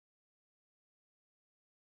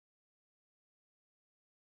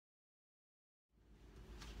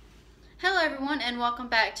Hello everyone and welcome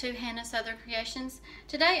back to Hannah Southern Creations.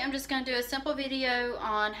 Today I'm just going to do a simple video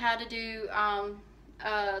on how to do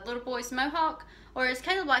a little boy's mohawk, or as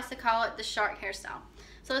Caleb likes to call it, the shark hairstyle.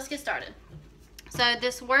 So let's get started. So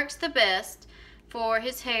this works the best for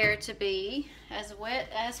his hair to be as wet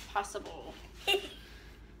as possible.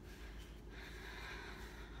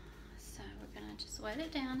 So we're going to just wet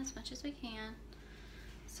it down as much as we can.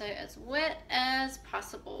 So as wet as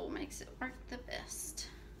possible makes it work the best.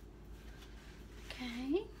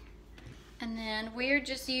 Okay, and then we're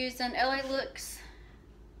just using LA Looks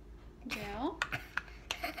gel.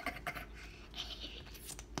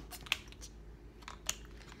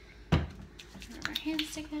 Rub our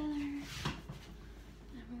hands together, and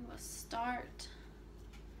we will start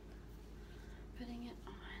putting it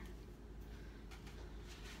on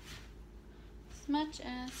as much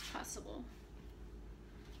as possible.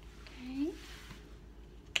 Okay.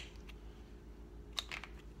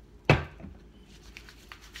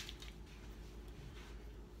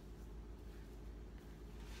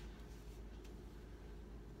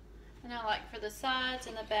 And I like for the sides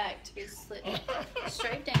and the back to be slid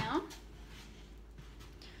straight down.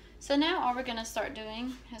 So now all we're going to start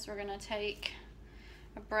doing is we're going to take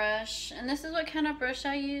a brush, and this is what kind of brush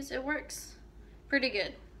I use. It works pretty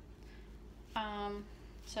good.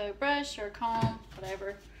 So brush or comb,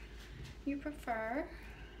 whatever you prefer.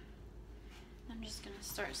 I'm just going to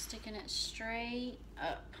start sticking it straight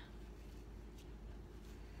up.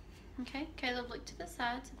 Okay, Caleb, look to the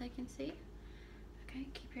side so they can see. Okay,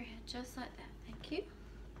 keep your head just like that. Thank you.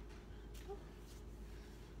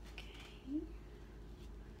 Okay.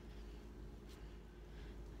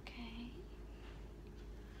 Okay.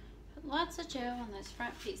 Put lots of gel on those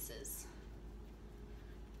front pieces.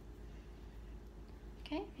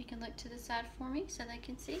 Okay, you can look to the side for me so they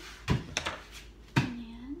can see. And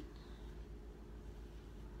then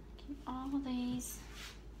keep all of these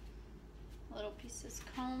little pieces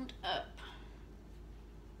combed up.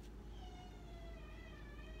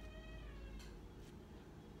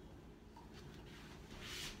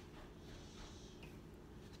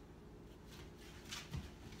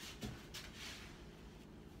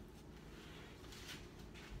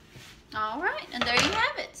 All right, and there you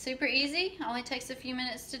have it. Super easy, only takes a few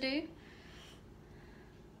minutes to do.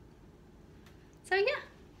 So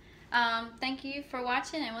yeah, thank you for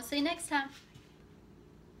watching, and we'll see you next time.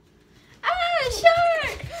 Ah,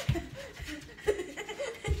 shark!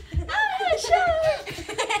 Ah,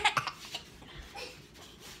 shark!